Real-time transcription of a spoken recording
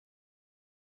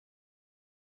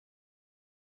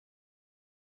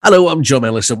Hello, I'm John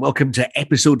Ellis, and welcome to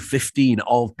episode 15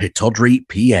 of Pittodrie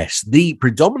P.S, the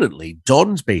predominantly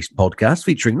Dons-based podcast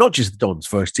featuring not just the Dons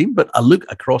first team, but a look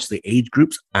across the age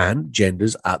groups and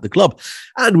genders at the club.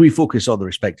 And we focus on the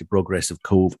respective progress of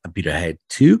Cove and Peterhead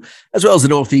too, as well as the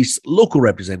North East's local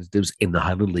representatives in the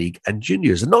Highland League and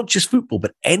juniors. And not just football,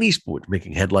 but any sport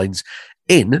making headlines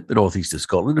in the North East of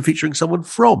Scotland and featuring someone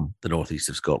from the North East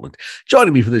of Scotland.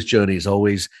 Joining me for this journey, as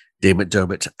always, Dave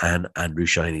McDermott and Andrew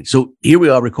Shining. So here we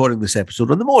are recording this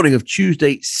episode on the morning of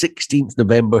Tuesday, 16th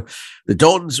November. The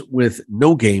Dons with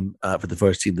no game for the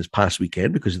first team this past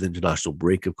weekend because of the international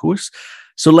break, of course.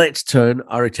 So let's turn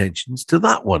our attentions to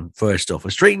that one first off. A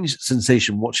strange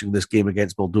sensation watching this game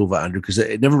against Moldova, Andrew, because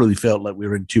it never really felt like we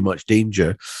were in too much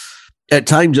danger. At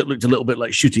times, it looked a little bit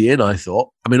like shooting in, I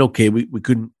thought. I mean, okay, we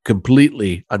couldn't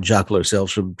completely unshackle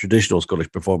ourselves from traditional Scottish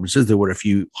performances. There were a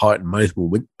few heart and mouth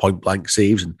moment, point-blank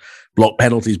saves and block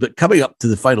penalties. But coming up to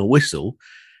the final whistle,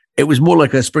 it was more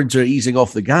like a sprinter easing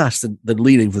off the gas than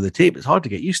leaning for the tape. It's hard to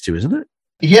get used to, isn't it?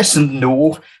 Yes and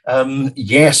no.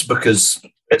 Yes, because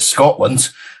it's Scotland.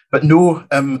 But no,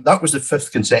 that was the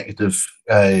fifth consecutive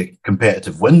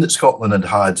competitive win that Scotland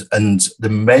had, and the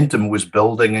momentum was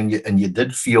building, and you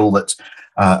did feel that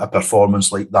a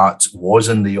performance like that was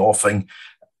in the offing.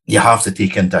 You have to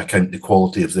take into account the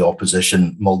quality of the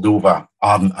opposition. Moldova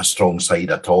aren't a strong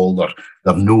side at all.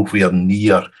 They're nowhere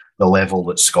near the level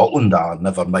that Scotland are,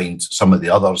 never mind some of the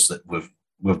others that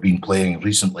we've been playing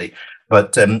recently.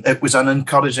 But it was an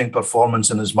encouraging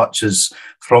performance in as much as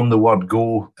from the word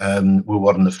go, we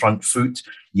were on the front foot.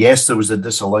 Yes, there was a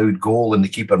disallowed goal and the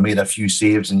keeper made a few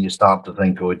saves and you start to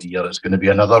think, oh dear, it's going to be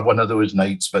another one of those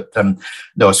nights. But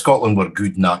no, Scotland were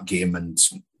good in that game and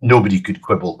nobody could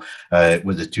quibble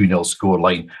with the 2-0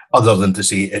 scoreline other than to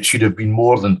say it should have been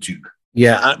more than two.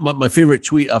 Yeah, my favourite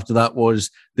tweet after that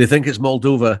was, they think it's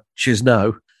Moldova, she's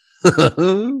now.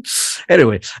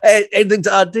 Anyway, anything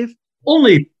to add, Dave?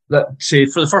 Only that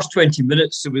for the first 20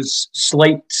 minutes, there was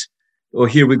slight, oh,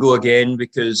 here we go again,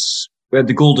 because we had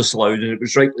the goal disallowed, and it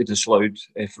was rightly disallowed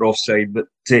for offside. But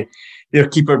their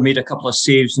keeper made a couple of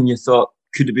saves, and you thought,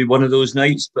 could it be one of those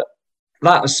nights? But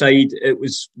that aside, it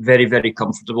was very, very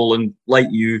comfortable. And like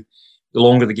you, the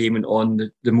longer the game went on,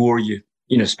 the more you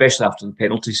especially after the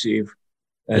penalty save,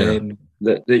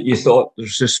 that you thought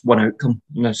there's just one outcome,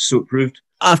 and that's so it proved.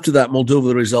 After that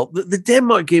Moldova result, the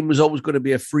Denmark game was always going to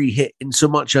be a free hit in so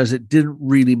much as it didn't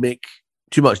really make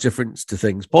too much difference to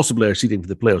things, possibly our seeding for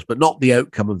the playoffs, but not the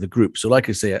outcome of the group. So like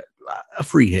I say, a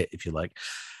free hit, if you like.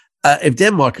 If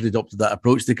Denmark had adopted that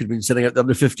approach, they could have been sending out the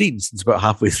under-15 since about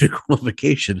halfway through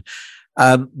qualification.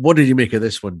 What did you make of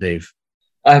this one, Dave?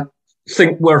 I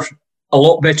think we're a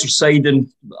lot better side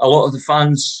than a lot of the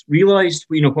fans realised,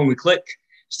 when we click.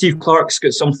 Steve Clark's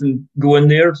got something going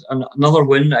there, and another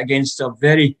win against a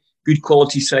very good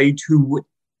quality side who would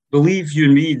believe you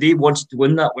and me, they wanted to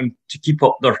win that one to keep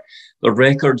up their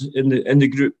record in the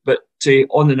group. But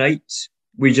on the night,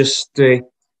 we just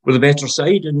were the better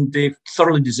side, and they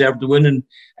thoroughly deserved the win. And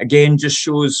again, just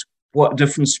shows what a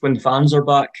difference when fans are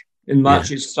back in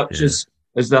matches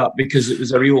as that, because it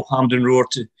was a real hand and roar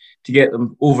to get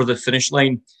them over the finish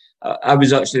line. I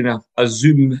was actually in a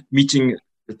Zoom meeting,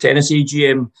 the tennis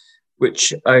AGM,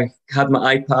 which I had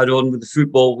my iPad on with the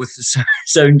football with the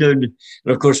sound down. And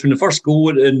of course, when the first goal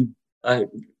went in, I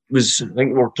think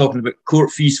we were talking about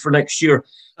court fees for next year.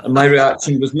 And my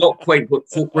reaction was not quite what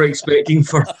folk were expecting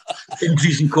for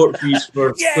increasing court fees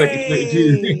for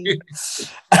 2022.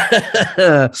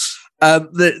 I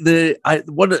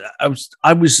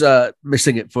was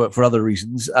missing it for other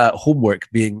reasons, homework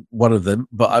being one of them.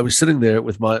 But I was sitting there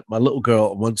with my little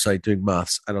girl on one side doing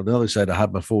maths, and on the other side I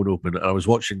had my phone open and I was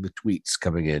watching the tweets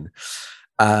coming in.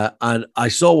 And I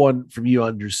saw one from you,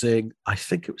 Andrew, saying, I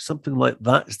think it was something like,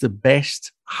 that's the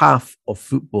best half of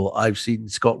football I've seen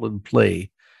Scotland play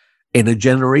in a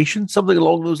generation, something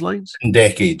along those lines. In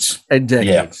decades.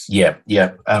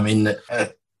 Yeah. I mean,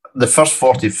 the first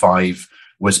 45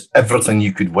 was everything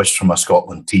you could wish from a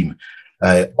Scotland team.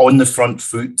 On the front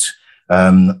foot,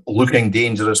 looking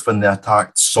dangerous when they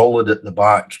attacked, solid at the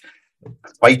back,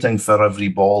 fighting for every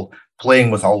ball,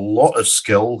 playing with a lot of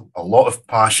skill, a lot of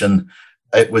passion.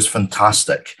 It was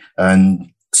fantastic.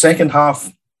 And second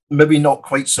half, maybe not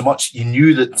quite so much. You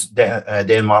knew that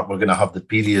Denmark were going to have the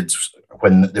periods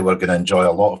when they were going to enjoy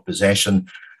a lot of possession.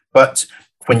 But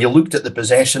when you looked at the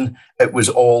possession, it was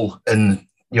all in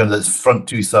the front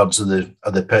 2/3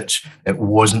 of the pitch. It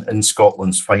wasn't in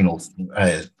Scotland's final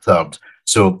third.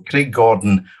 So Craig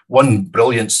Gordon, one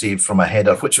brilliant save from a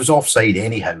header, which was offside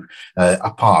anyhow,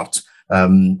 apart,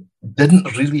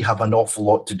 didn't really have an awful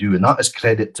lot to do. And that is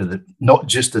credit to not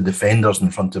just the defenders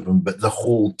in front of him, but the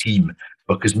whole team.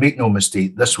 because make no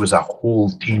mistake, this was a whole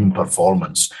team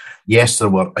performance. Yes, there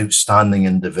were outstanding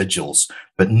individuals,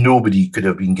 but nobody could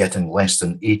have been getting less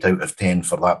than 8 out of 10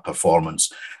 for that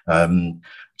performance.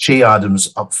 Che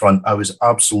Adams up front, I was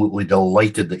absolutely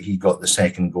delighted that he got the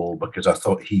second goal, because I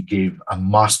thought he gave a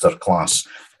masterclass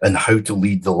in how to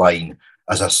lead the line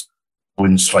as a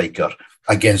lone striker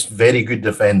against very good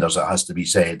defenders, it has to be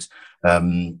said.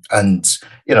 And,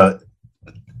 you know,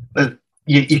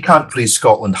 you can't praise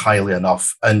Scotland highly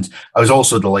enough. And I was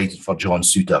also delighted for John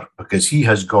Souttar, because he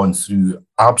has gone through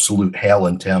absolute hell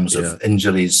in terms of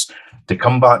injuries. To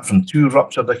come back from 2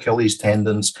 ruptured Achilles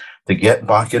tendons, to get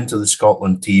back into the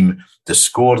Scotland team, to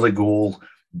score the goal,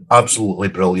 absolutely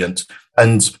brilliant.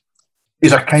 And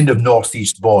he's a kind of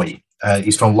northeast boy.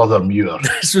 He's from Lothermuir.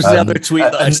 This was the other tweet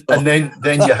that I saw. And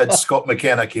then you had Scott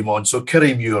McKenna came on, so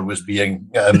Kirriemuir was being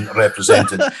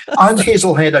represented. And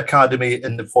Hazelhead Academy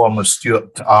in the form of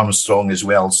Stuart Armstrong as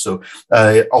well. So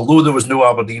although there was no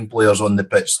Aberdeen players on the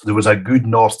pitch, there was a good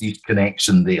northeast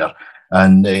connection there.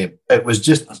 And it was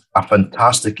just a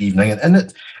fantastic evening.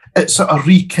 And it sort of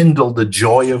rekindled the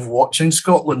joy of watching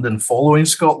Scotland and following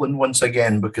Scotland once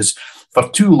again, because for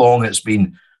too long it's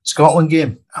been Scotland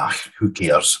game, who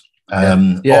cares?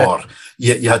 Or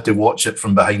you had to watch it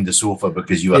from behind the sofa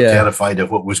because you were terrified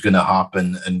of what was going to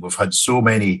happen. And we've had so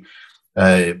many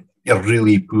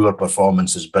really poor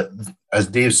performances. But as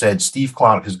Dave said, Steve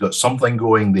Clarke has got something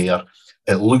going there.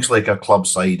 It looks like a club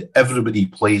side. Everybody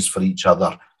plays for each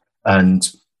other.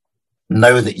 And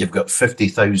now that you've got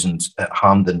 50,000 at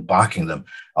Hampden backing them,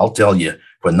 I'll tell you,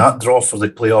 when that draw for the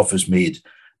playoff is made,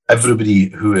 everybody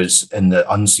who is in the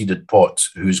unseeded pot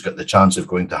who's got the chance of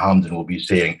going to Hampden will be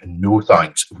saying, no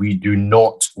thanks, we do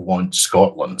not want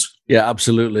Scotland. Yeah,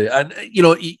 absolutely. And, you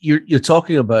know, you're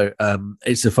talking about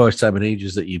it's the first time in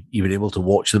ages that you've been able to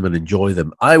watch them and enjoy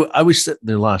them. I was sitting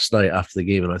there last night after the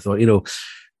game and I thought, you know,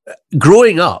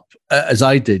 growing up, as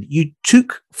I did, you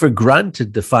took for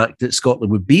granted the fact that Scotland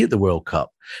would be at the World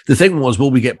Cup. The thing was,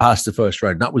 will we get past the first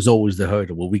round? That was always the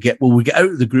hurdle. Will we get out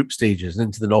of the group stages and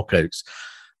into the knockouts?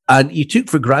 And you took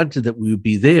for granted that we would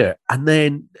be there. And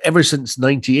then ever since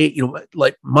 98, you know,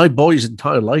 like my boy's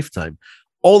entire lifetime,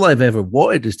 all I've ever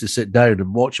wanted is to sit down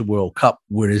and watch a World Cup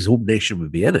where his home nation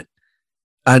would be in it.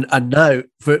 And now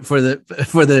for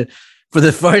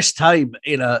the first time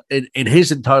in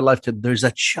his entire lifetime, there's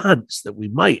a chance that we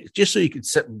might, just so you can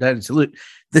sit down and say, look,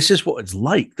 this is what it's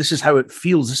like. This is how it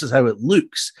feels. This is how it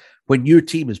looks when your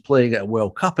team is playing at a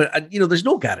World Cup. And you know, there's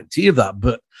no guarantee of that,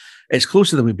 but it's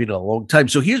closer than we've been in a long time.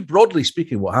 So here's broadly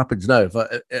speaking what happens now,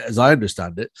 as I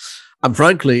understand it. And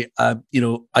frankly, you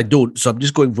know, I don't. So I'm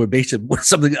just going verbatim with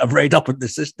something that I've read up in the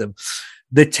system.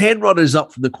 The 10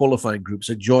 runners-up from the qualifying groups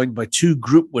are joined by 2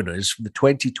 group winners from the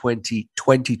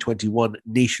 2020-2021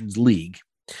 Nations League.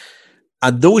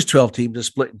 And those 12 teams are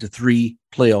split into 3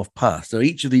 playoff paths. Now,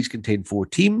 each of these contain 4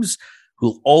 teams who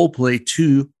will all play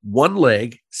 2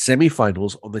 one-leg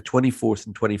semi-finals on the 24th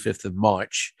and 25th of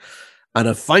March and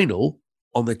a final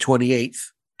on the 28th,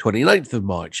 29th of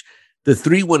March. The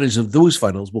 3 winners of those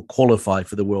finals will qualify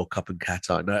for the World Cup in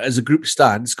Qatar. Now, as the group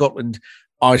stands, Scotland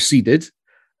are seeded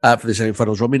for the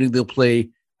semi-finals draw, meaning they'll play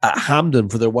at Hampden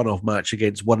for their one-off match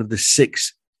against one of the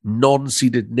 6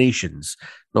 non-seeded nations.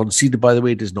 Non-seeded, by the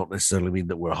way, does not necessarily mean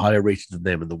that we're higher rated than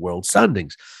them in the world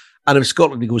standings. And if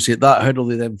Scotland negotiate that hurdle,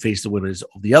 they then face the winners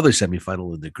of the other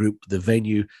semi-final in the group. The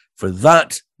venue for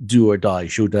that do-or-die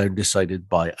showdown decided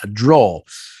by a draw.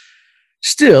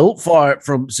 Still far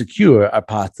from secure our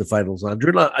path to the finals, Andrew.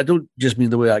 And I don't just mean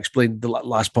the way I explained the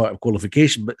last part of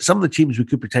qualification, but some of the teams we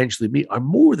could potentially meet are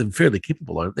more than fairly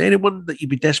capable, aren't they? Anyone that you'd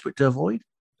be desperate to avoid?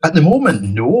 At the moment,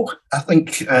 no. I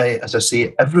think, as I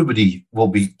say, everybody will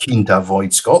be keen to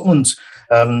avoid Scotland.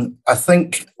 I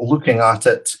think looking at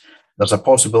it, there's a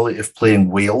possibility of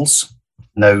playing Wales.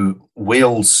 Now,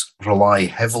 Wales rely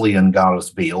heavily on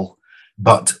Gareth Bale,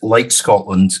 but like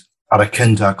Scotland, are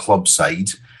akin to a club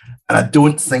side. And I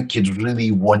don't think you'd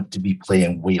really want to be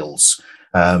playing Wales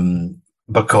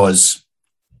because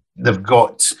they've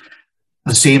got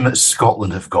the same as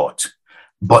Scotland have got,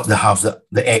 but they have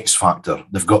the X factor.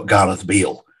 They've got Gareth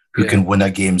Bale, who can win a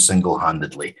game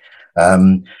single-handedly.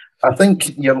 I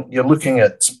think you're looking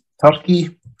at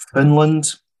Turkey,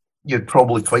 Finland. You'd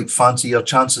probably quite fancy your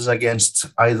chances against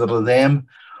either of them.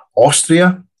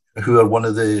 Austria, who are one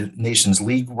of the Nations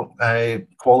League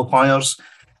qualifiers.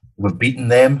 We've beaten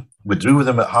them. We drew with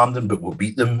them at Hampden, but we'll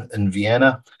beat them in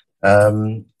Vienna.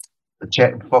 The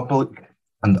Czech Republic,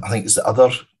 and I think it's the other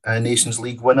Nations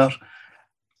League winner.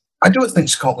 I don't think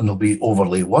Scotland will be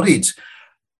overly worried.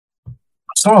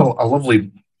 I saw a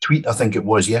lovely tweet, I think it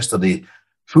was yesterday.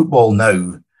 Football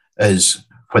now is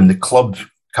when the club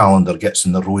calendar gets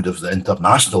in the road of the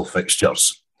international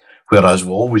fixtures. Whereas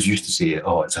we always used to say,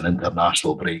 oh, it's an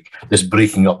international break, this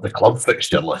breaking up the club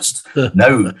fixture list.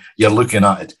 Now you're looking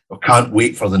at it, I can't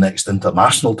wait for the next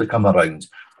international to come around.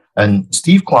 And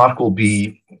Steve Clarke it'll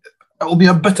be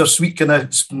a bittersweet kind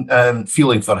of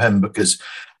feeling for him, because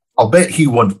I'll bet he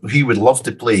would love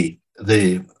to play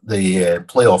the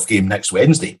playoff game next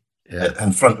Wednesday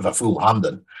in front of a full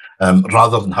Hampden,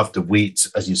 rather than have to wait,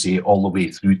 as you say, all the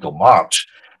way through till March.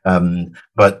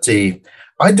 But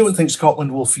I don't think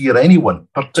Scotland will fear anyone,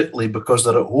 particularly because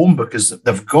they're at home, because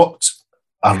they've got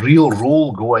a real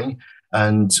role going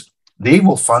and they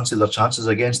will fancy their chances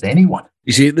against anyone.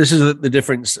 You see, this is the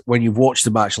difference when you've watched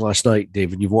the match last night,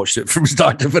 Dave, and you've watched it from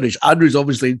start to finish. Andrew's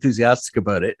obviously enthusiastic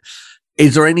about it.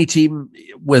 Is there any team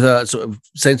with a sort of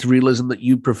sense of realism that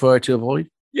you prefer to avoid?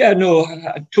 Yeah, no,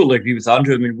 I totally agree with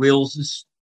Andrew. I mean, Wales is,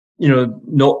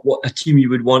 not what a team you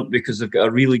would want, because they've got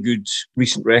a really good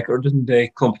recent record in the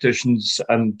competitions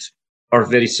and are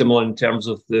very similar in terms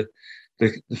of the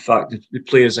fact that they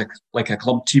play as like a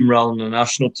club team rather than a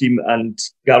national team. And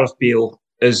Gareth Bale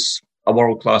is a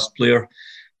world-class player,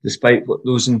 despite what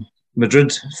those in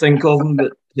Madrid think of him.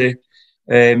 But,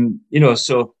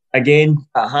 so again,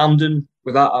 at Hampden,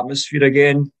 with that atmosphere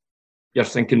again, you're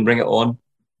thinking bring it on,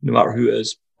 no matter who it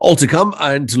is. All to come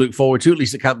and to look forward to. At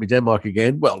least it can't be Denmark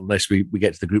again. Well, unless we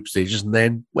get to the group stages, and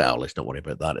then, well, let's not worry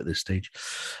about that at this stage.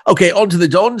 Okay, on to the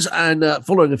Dons, and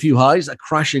following a few highs, a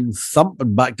crashing thump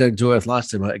and back down to earth last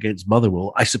time out against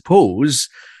Motherwell. I suppose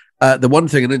the one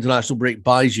thing an international break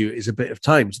buys you is a bit of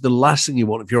time. So the last thing you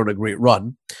want if you're on a great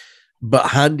run, but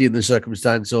handy in the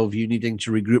circumstance of you needing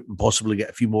to regroup and possibly get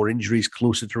a few more injuries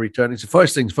closer to returning. So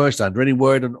first things first, Andrew, any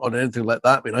word on anything like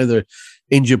that? I mean, either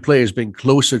injured players being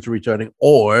closer to returning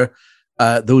or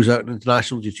those out in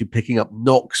international due to picking up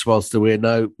knocks whilst they were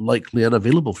now likely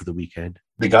unavailable for the weekend.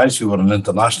 The guys who were on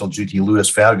international duty, Lewis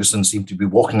Ferguson, seemed to be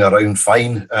walking around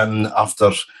fine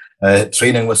after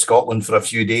training with Scotland for a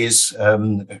few days.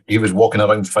 He was walking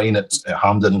around fine at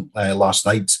Hampden last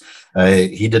night.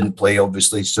 He didn't play,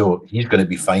 obviously, so he's going to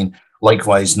be fine.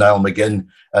 Likewise, Niall McGinn.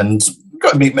 And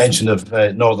got to make mention of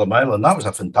Northern Ireland. That was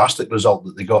a fantastic result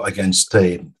that they got against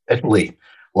Italy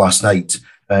last night,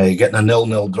 getting a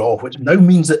 0-0 draw, which now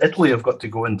means that Italy have got to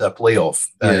go into a playoff.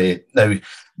 Now,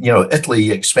 Italy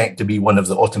you expect to be one of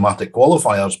the automatic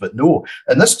qualifiers, but no.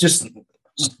 And this just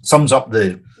sums up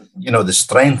the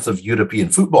strength of European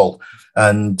football.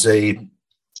 And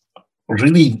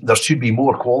really, there should be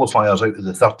more qualifiers out of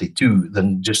the 32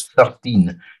 than just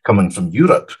 13 coming from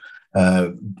Europe,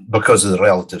 because of the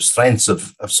relative strengths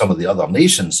of some of the other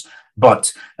nations.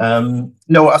 But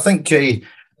no, I think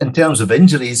in terms of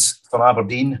injuries for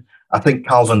Aberdeen, I think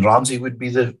Calvin Ramsey would be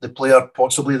the player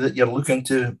possibly that you're looking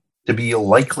to be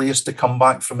likeliest to come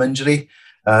back from injury.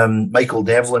 Michael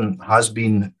Devlin has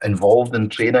been involved in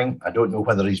training. I don't know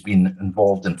whether he's been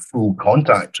involved in full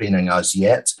contact training as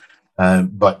yet,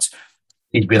 but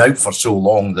he's been out for so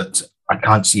long that I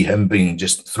can't see him being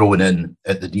just thrown in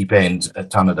at the deep end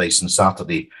at Tannadice on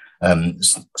Saturday,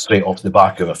 straight off the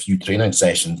back of a few training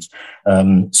sessions.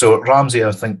 So Ramsey,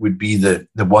 I think, would be the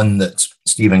one that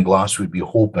Stephen Glass would be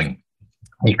hoping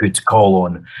he could call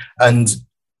on. And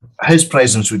his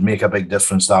presence would make a big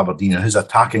difference to Aberdeen, and his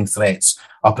attacking threats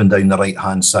up and down the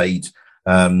right-hand side,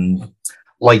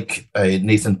 like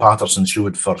Nathan Patterson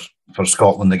showed for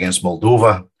Scotland against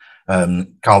Moldova.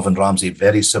 Calvin Ramsey,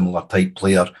 very similar type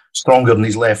player, stronger in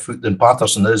his left foot than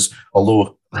Patterson is,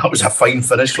 although that was a fine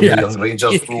finish from the young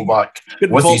Rangers fullback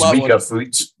with his weaker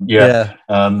foot.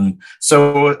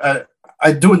 So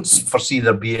I don't foresee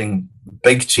there being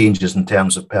big changes in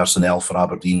terms of personnel for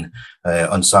Aberdeen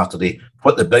on Saturday.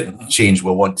 What the big change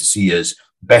we'll want to see is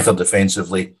better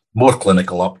defensively, more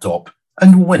clinical up top,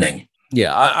 and winning.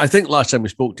 Yeah, I think last time we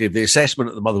spoke, Dave, the assessment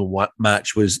at the Motherwell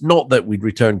match was not that we'd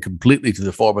return completely to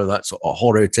the form of that sort of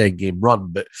horror 10-game run,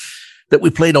 but that we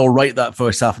played all right that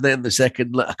first half, and then in the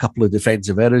second, let a couple of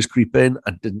defensive errors creep in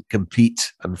and didn't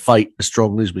compete and fight as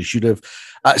strongly as we should have.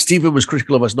 Stephen was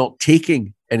critical of us not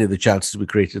taking any of the chances we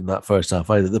created in that first half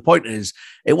either. The point is,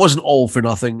 it wasn't all for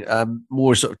nothing,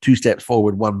 more sort of 2 steps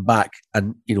forward, 1 back,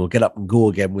 and, get up and go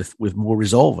again with more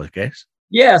resolve, I guess.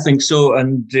 Yeah, I think so.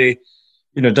 And,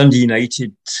 Dundee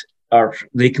United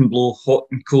they can blow hot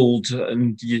and cold,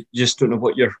 and you just don't know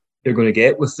what you're going to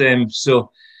get with them. So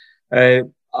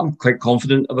I'm quite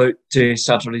confident about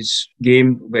Saturday's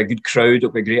game. It'll be a good crowd.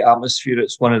 It'll be a great atmosphere.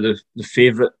 It's one of the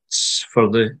favourites for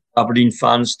the Aberdeen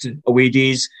fans to away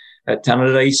days at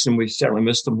Tannadice, and we certainly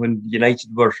missed them when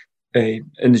United were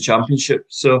in the Championship.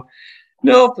 So,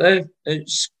 no,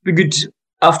 it's be good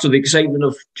after the excitement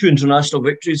of 2 international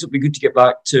victories. It'll be good to get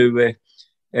back to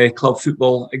club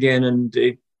football again and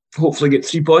hopefully get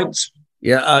 3 points.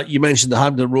 Yeah, you mentioned the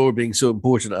Hampden Roar being so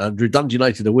important, Andrew. Dundee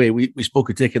United away, we spoke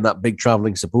of taking that big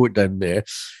travelling support down there.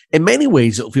 In many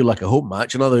ways, it'll feel like a home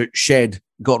match, another shed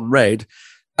gotten red.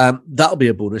 That'll be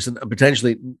a bonus and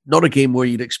potentially not a game where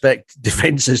you'd expect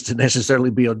defences to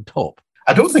necessarily be on top.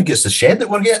 I don't think it's the shed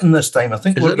that we're getting this time. I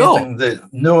think we're getting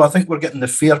I think we're getting the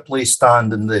Fair Play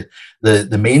stand and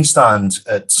the main stand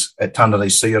at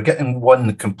Tannadice. So you're getting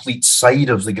one complete side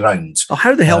of the ground. Oh,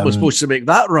 how the hell am I supposed to make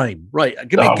that rhyme? Right,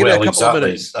 give me a couple of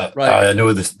minutes. Right. I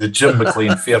know the Jim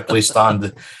McLean Fair Play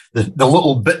stand, the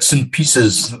little bits and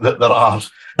pieces that there are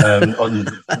on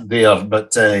there,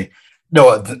 but.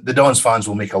 No, the Dons fans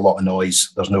will make a lot of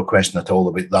noise. There's no question at all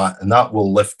about that, and that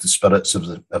will lift the spirits of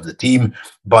the team.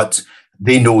 But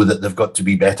they know that they've got to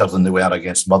be better than they were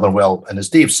against Motherwell. And as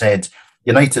Dave said,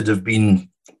 United have been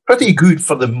pretty good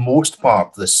for the most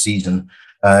part this season,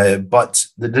 but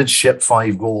they did ship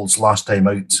 5 goals last time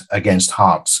out against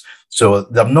Hearts. So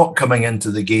they're not coming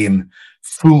into the game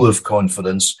full of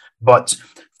confidence. But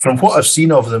from what I've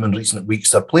seen of them in recent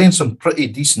weeks, they're playing some pretty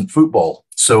decent football.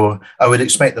 So I would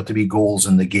expect there to be goals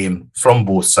in the game from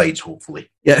both sides,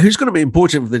 hopefully. Yeah, who's going to be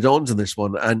important for the Dons in this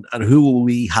one, and who will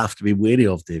we have to be wary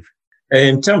of, Dave?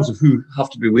 In terms of who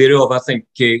have to be wary of, I think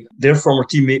their former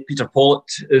teammate Peter Pollitt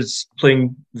is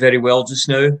playing very well just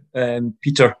now.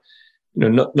 Peter,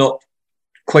 not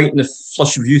quite in the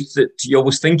flush of youth that you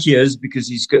always think he is, because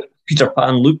he's got Peter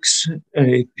Pan looks,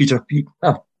 then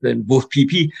both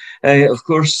PP, of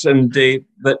course,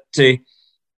 but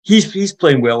he's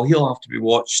playing well. He'll have to be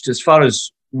watched. As far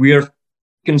as we're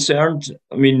concerned,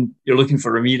 I mean, you're looking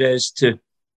for Ramirez to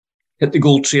hit the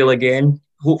goal trail again,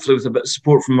 hopefully with a bit of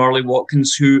support from Marley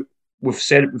Watkins, who, we've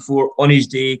said it before, on his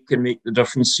day can make the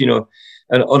difference. And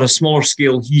on a smaller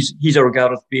scale, he's our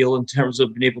Gareth Bale in terms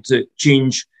of being able to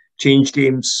change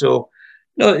games. So,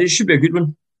 no, it should be a good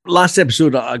one. Last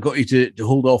episode, I got you to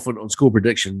hold off on score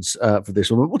predictions for this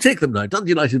one. We'll take them now.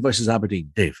 Dundee United versus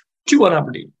Aberdeen. Dave? 2-1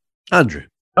 Aberdeen. Andrew?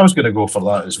 I was going to go for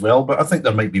that as well, but I think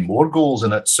there might be more goals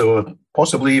in it. So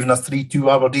possibly even a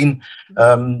 3-2 Aberdeen,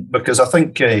 because I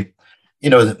think,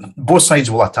 both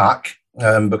sides will attack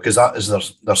because that is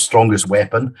their strongest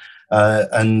weapon.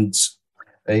 You've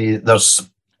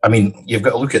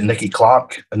got to look at Nicky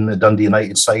Clark in the Dundee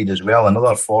United side as well,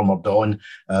 another former Don,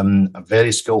 a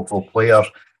very skillful player.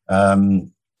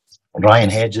 Ryan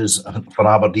Hedges for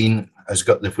Aberdeen has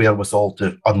got the wherewithal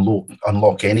to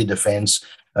unlock any defence.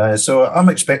 So I'm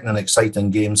expecting an exciting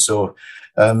game. So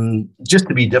just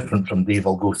to be different from Dave,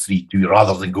 I'll go 3-2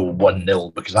 rather than go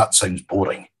 1-0 because that sounds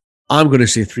boring. I'm going to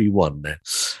say 3-1 then.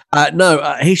 Now,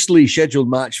 a hastily scheduled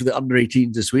match for the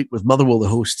under-18s this week with Motherwell the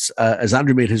hosts as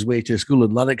Andrew made his way to a school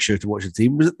in Lanarkshire to watch the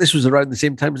team. This was around the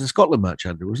same time as the Scotland match,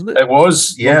 Andrew, wasn't it? It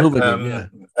was, yeah. Yeah.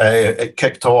 It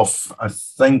kicked off, I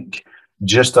think,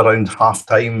 just around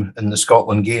half-time in the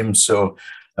Scotland game. So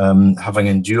having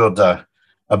endured a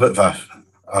bit of a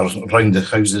round the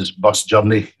houses bus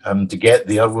journey to get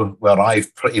there, we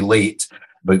arrived pretty late,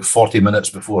 about 40 minutes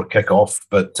before kick-off,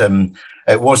 but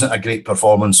it wasn't a great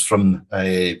performance from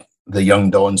the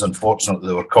young Dons. Unfortunately,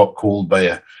 they were caught cold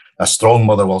by a strong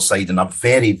Motherwell side in a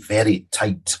very, very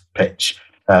tight pitch.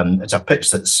 It's a pitch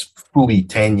that's fully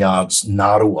 10 yards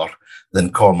narrower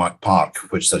than Cormac Park,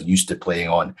 which they're used to playing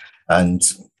on. And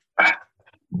to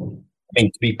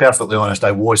be perfectly honest,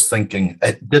 I was thinking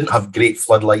it didn't have great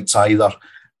floodlights either.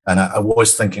 And I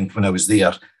was thinking when I was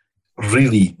there,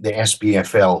 really the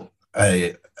SPFL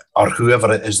or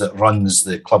whoever it is that runs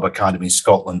the Club Academy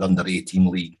Scotland under-18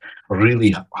 league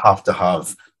really have to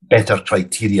have better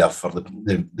criteria for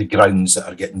the grounds that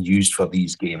are getting used for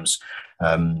these games.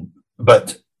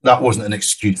 But that wasn't an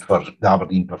excuse for the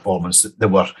Aberdeen performance. They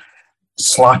were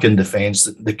slack in defence.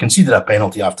 They conceded a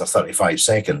penalty after 35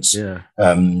 seconds. Yeah.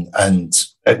 And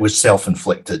it was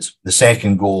self-inflicted. The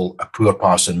second goal, a poor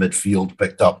pass in midfield,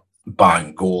 picked up,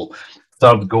 bang, goal.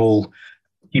 Third goal,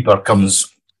 keeper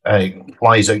comes,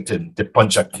 flies out to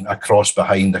punch a cross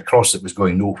behind, a cross that was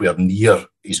going nowhere near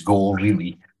his goal,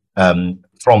 really,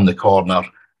 from the corner.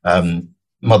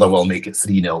 Motherwell make it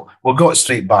 3-0. We got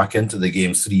straight back into the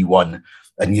game 3-1.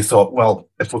 And you thought, well,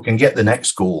 if we can get the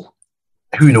next goal,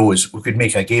 who knows, we could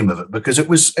make a game of it, because it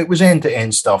was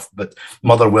end-to-end stuff, but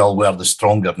Motherwell were the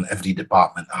stronger in every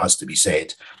department, it has to be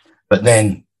said. But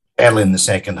then early in the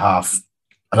second half,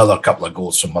 another couple of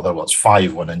goals from Motherwell. It's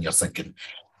 5-1, and you're thinking,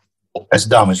 it's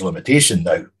damage limitation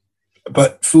now.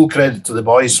 But full credit to the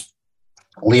boys.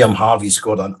 Liam Harvey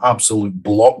scored an absolute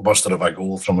blockbuster of a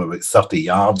goal from about 30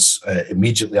 yards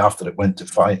immediately after it went to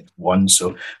 5-1,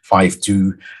 so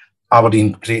 5-2.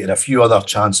 Aberdeen created a few other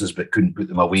chances but couldn't put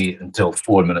them away until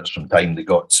 4 minutes from time they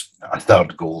got a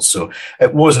third goal. So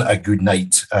it wasn't a good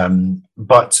night.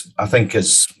 But I think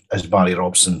as Barry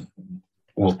Robson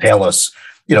will tell us,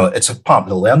 it's a part of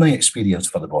the learning experience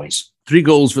for the boys. 3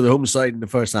 goals for the home side in the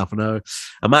first half an hour.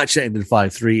 A match that ended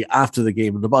 5-3 after the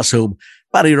game on the bus home.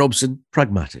 Barry Robson,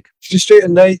 pragmatic.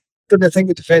 Frustrating night. Didn't think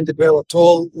we defended well at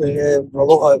all. A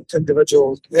lot of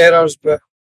individual errors, but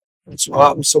that's what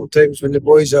happens sometimes when the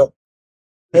boys are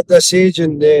at this age,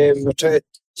 and we're trying to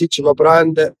teach them a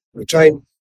brand that we try and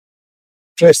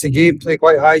press the game, play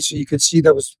quite high, so you could see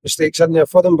there was mistakes in there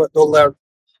for them, but they'll learn.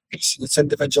 It's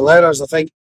individual errors. I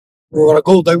think we were a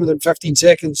goal down within 15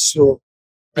 seconds, so,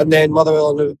 and then Motherwell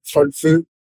on the front foot,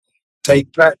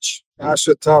 tight pitch, that's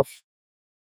so tough.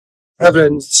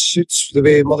 Everything suits the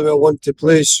way Motherwell want to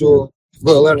play, so we've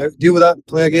got to learn how to deal with that and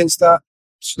play against that.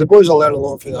 So the boys will learn a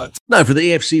lot from that. Now, for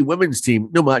the AFC women's team,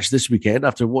 no match this weekend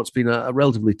after what's been a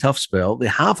relatively tough spell. They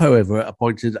have, however,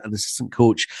 appointed an assistant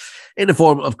coach in the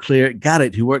form of Claire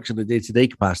Garrett, who works in a day-to-day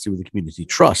capacity with the Community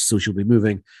Trust. So she'll be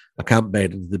moving a camp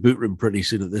bed into the boot room pretty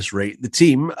soon at this rate. The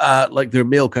team, like their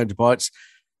male counterparts,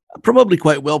 are probably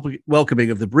quite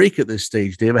welcoming of the break at this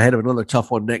stage, Dave, ahead of another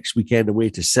tough one next weekend away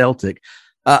to Celtic.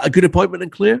 A good appointment in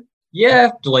Claire?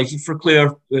 Yeah, delighted for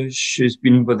Claire. She's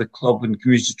been with the club and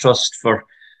Community Trust for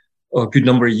a good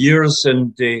number of years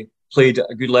and played at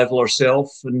a good level herself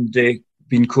and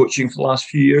been coaching for the last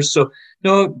few years. So,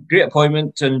 no, great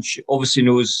appointment. And she obviously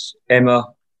knows Emma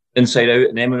inside out,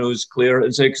 and Emma knows Claire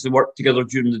inside because they work together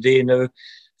during the day now,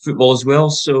 football as well.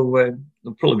 So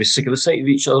they'll probably be sick of the sight of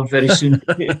each other very soon.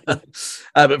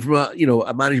 But from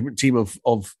a management team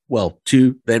of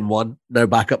 2, then 1, now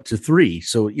back up to 3.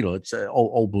 So, it's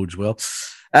all bodes well.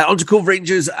 On to Cove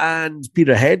Rangers and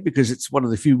Peterhead, because it's one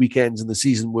of the few weekends in the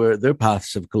season where their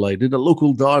paths have collided. A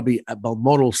local derby at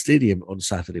Balmoral Stadium on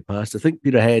Saturday past. I think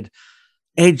Peterhead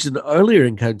edged an earlier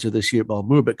encounter this year at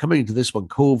Balmoor, but coming into this one,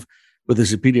 Cove with the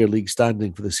superior league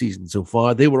standing for the season so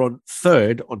far. They were on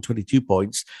 3rd on 22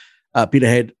 points.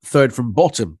 Peterhead 3rd from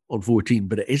bottom on 14,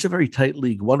 but it is a very tight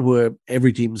league, one where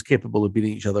every team is capable of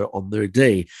beating each other on their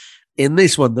day. In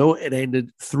this one, though, it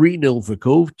ended 3-0 for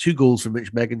Cove, 2 goals for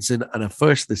Mitch Megginson, and a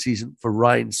first of the season for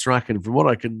Ryan Strachan. From what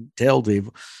I can tell, Dave,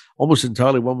 almost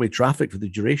entirely one-way traffic for the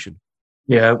duration.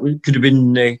 Yeah, it could have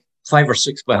been 5 or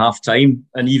 6 by half-time,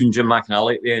 and even Jim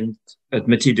McAnally at the end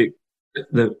admitted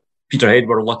that Peterhead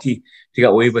were lucky to get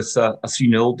away with a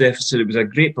 3-0 deficit. It was a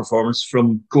great performance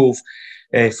from Cove,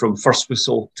 from first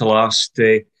whistle to last.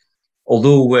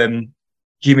 Although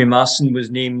Jamie Masson was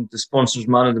named the sponsors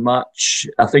man of the match,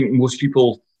 I think most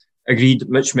people agreed that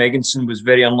Mitch Megginson was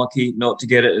very unlucky not to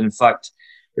get it. In fact,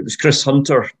 it was Chris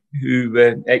Hunter,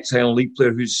 who ex-Highland League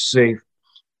player who's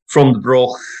from the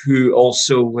Broch, who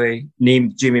also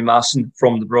named Jamie Masson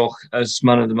from the Broch as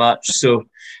man of the match. So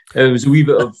it was a wee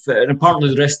bit of, and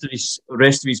apparently the rest of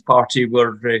his party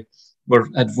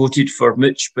had voted for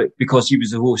Mitch, but because he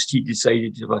was the host, he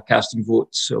decided to have a casting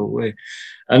vote. So,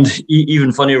 and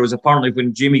even funnier was apparently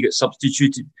when Jamie got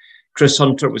substituted, Chris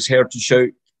Hunter was heard to shout,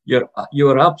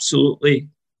 "You're absolutely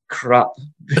crap,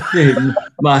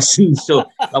 Masson." So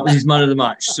that was his man of the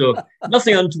match. So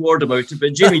nothing untoward about it,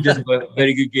 but Jamie did have a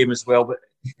very good game as well. But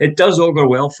it does augur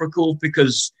well for Cove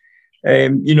because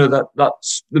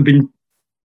that's they've been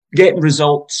getting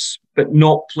results, but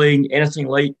not playing anything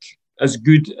like as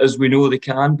good as we know they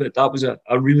can. But that was a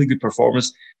really good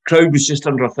performance. Crowd was just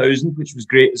under 1,000, which was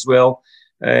great as well.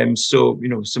 So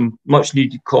some much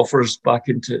needed coffers back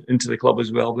into the club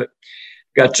as well. But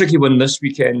got a tricky one this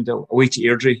weekend away to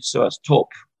Airdrie, so that's top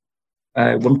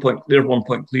 1 point clear, 1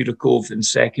 point clear of Cove in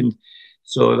second.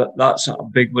 So that's a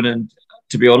big one. And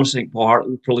to be honest, I think Paul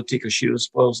Hartley will probably take a share of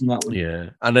spoils in that one. Yeah,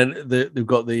 and then they've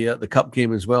got the cup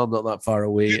game as well, not that far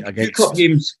away. Against Cup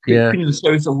games, Queen of the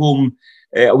South at home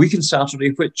a week on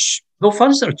Saturday, which they'll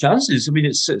fancy their chances. I mean,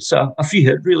 it's a free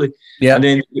hit really. Yeah, and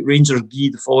then Rangers Guy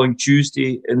the following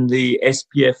Tuesday in the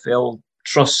SPFL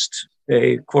Trust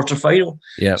quarter final.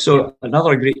 Yeah, so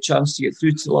another great chance to get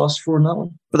through to the last 4 in that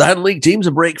one. But the Highland League teams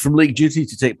a break from league duty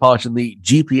to take part in the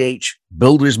GPH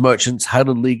Builders Merchants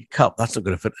Highland League Cup. That's not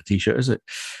going to fit a t-shirt, is it?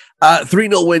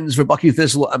 3-0 wins for Bucky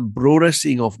Thistle and Brora,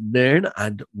 seeing off Nairn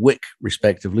and Wick,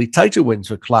 respectively. Tighter wins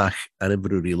for Clach and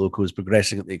Inverurie Locos,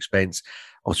 progressing at the expense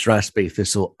of Strathspey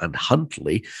Thistle and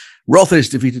Huntly. Rothes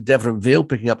defeated Devon Vale,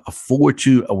 picking up a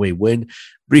 4-2 away win.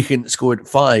 Brechin scored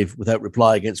 5 without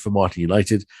reply against Formartine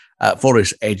United.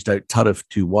 Forest edged out Turriff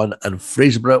 2-1, and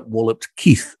Fraserburgh walloped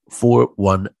Keith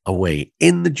 4-1 away.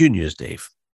 In the juniors, Dave.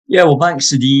 Yeah, well, Bank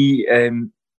City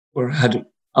had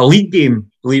a league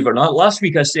game believe it or not. Last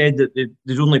week I said that it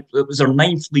was their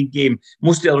 9th league game.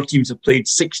 Most of the other teams have played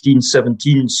 16,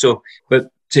 17. So, but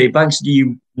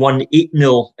Bankside won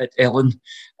 8-0 at Ellen,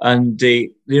 and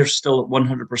they're still at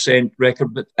 100%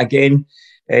 record. But again,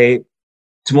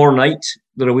 tomorrow night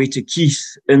they're away to Keith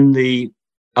in the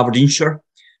Aberdeenshire.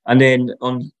 And then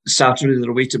on Saturday, they're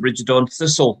away to Bridgetown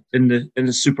Thistle in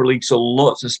the Super League. So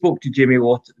lots. I spoke to Jamie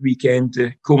Watt at the weekend,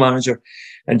 the co-manager,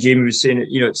 and Jamie was saying,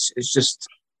 it's just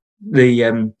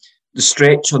the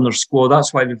stretch on their squad.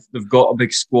 That's why they've got a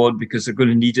big squad, because they're going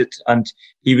to need it. And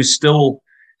he was still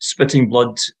spitting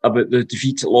blood about the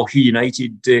defeat at Lochee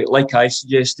United. Like I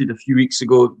suggested a few weeks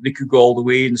ago, they could go all the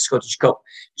way in the Scottish Cup.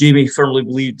 Jamie firmly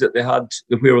believed that they had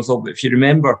the wherewithal. But if you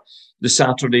remember, the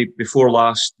Saturday before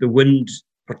last, the wind,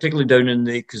 particularly down in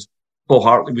because Paul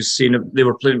Hartley was saying they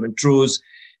were playing with Montrose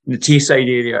in the Tayside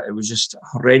area. It was just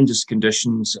horrendous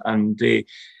conditions, and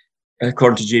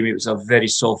according to Jamie, it was a very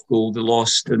soft goal they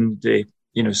lost, and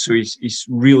so he's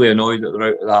really annoyed that they're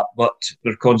out of that. But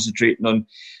they're concentrating on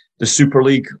the Super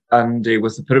League, and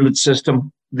with the pyramid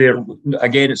system,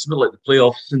 again, it's a bit like the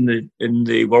playoffs in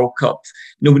the World Cup.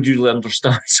 Nobody really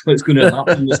understands what's going to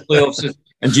happen in this playoffs,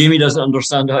 and Jamie doesn't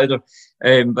understand either.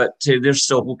 But they're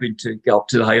still hoping to get up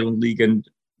to the Highland League, and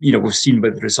we've seen by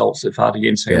the results they've had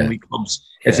against Highland League clubs.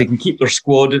 If they can keep their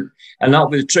squad, and that'll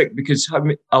be the trick, because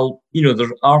there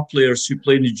are players who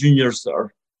play in the juniors that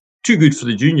are too good for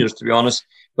the juniors, to be honest,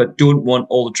 but don't want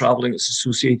all the travelling that's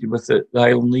associated with the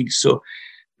Highland League. So,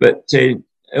 but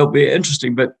it'll be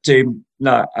interesting. But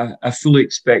I fully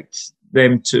expect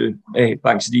them to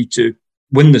Bankside to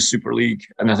win the Super League,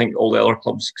 and I think all the other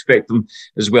clubs expect them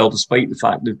as well, despite the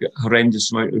fact they've got a horrendous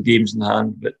amount of games in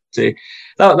hand. But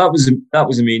that was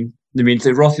the main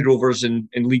thing. Rothy Rovers in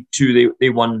League Two, they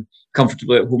won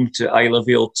comfortably at home to Isla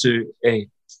Vale to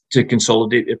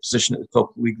consolidate their position at the top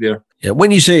of the league there. Yeah,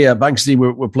 when you say Bankside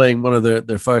were playing one of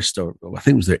their first, or I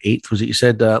think it was their 8th, was it you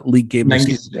said, league game?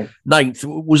 Ninth.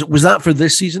 Was that for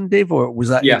this season, Dave, or was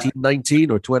that 18-19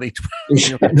 or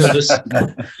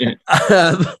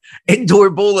 2020? Indoor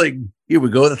bowling. Here we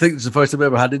go. I think it's the first time I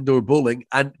ever had indoor bowling.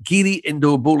 And Geary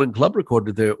Indoor Bowling Club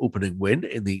recorded their opening win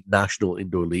in the National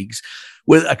Indoor Leagues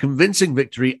with a convincing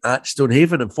victory at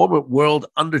Stonehaven. And former World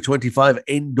Under-25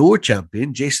 Indoor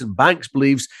Champion Jason Banks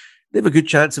believes they have a good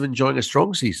chance of enjoying a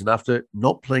strong season after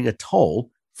not playing at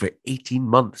all for 18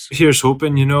 months. Here's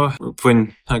hoping,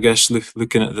 when I guess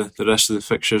looking at the rest of the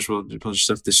fixtures, we'll just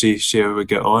have to see how we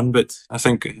get on. But I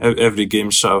think every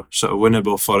game's sort of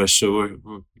winnable for us,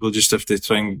 so we'll just have to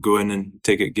try and go in and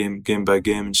take it game by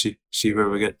game and see where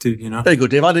we get to. There you go,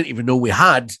 Dave. I didn't even know we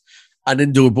had an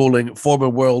indoor bowling former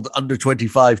World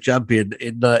Under-25 champion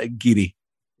in Geary.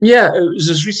 Yeah, it was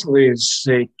as recently as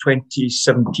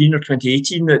 2017 or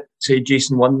 2018 that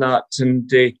Jason won that, and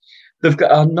they've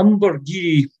got a number.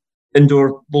 Geary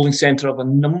Indoor Bowling Centre have a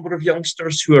number of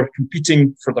youngsters who are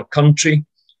competing for their country.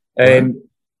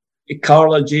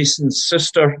 Carla, Jason's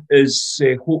sister, is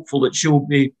hopeful that she'll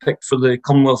be picked for the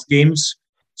Commonwealth Games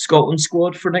Scotland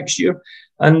squad for next year.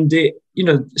 And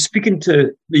speaking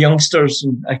to the youngsters,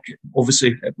 and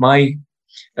obviously at my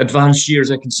advanced years,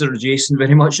 I consider Jason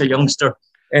very much a youngster.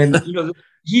 And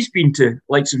he's been to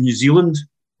likes of New Zealand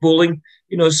bowling.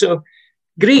 So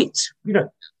great.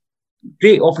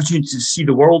 Great opportunity to see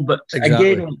the world. But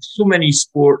again, so many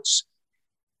sports,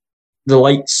 the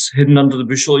lights hidden under the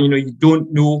bushel. You don't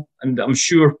know, and I'm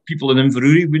sure people in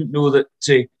Inverurie wouldn't know that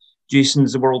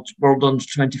Jason's the world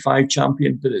under-25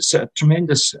 champion. But it's a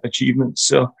tremendous achievement.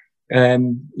 So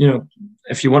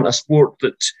if you want a sport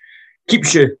that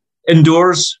keeps you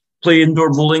indoors, play indoor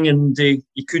bowling, and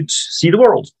you could see the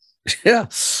world. Yeah,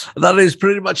 that is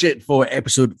pretty much it for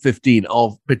episode 15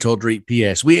 of Pittodrie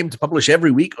P.S. We aim to publish every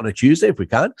week on a Tuesday if we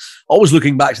can, always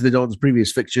looking back to the Don's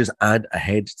previous fixtures and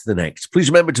ahead to the next. Please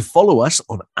remember to follow us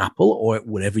on Apple or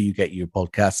wherever you get your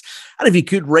podcasts. And if you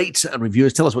could rate and review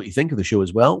us, tell us what you think of the show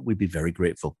as well. We'd be very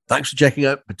grateful. Thanks for checking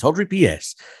out Pittodrie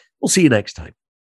P.S. We'll see you next time.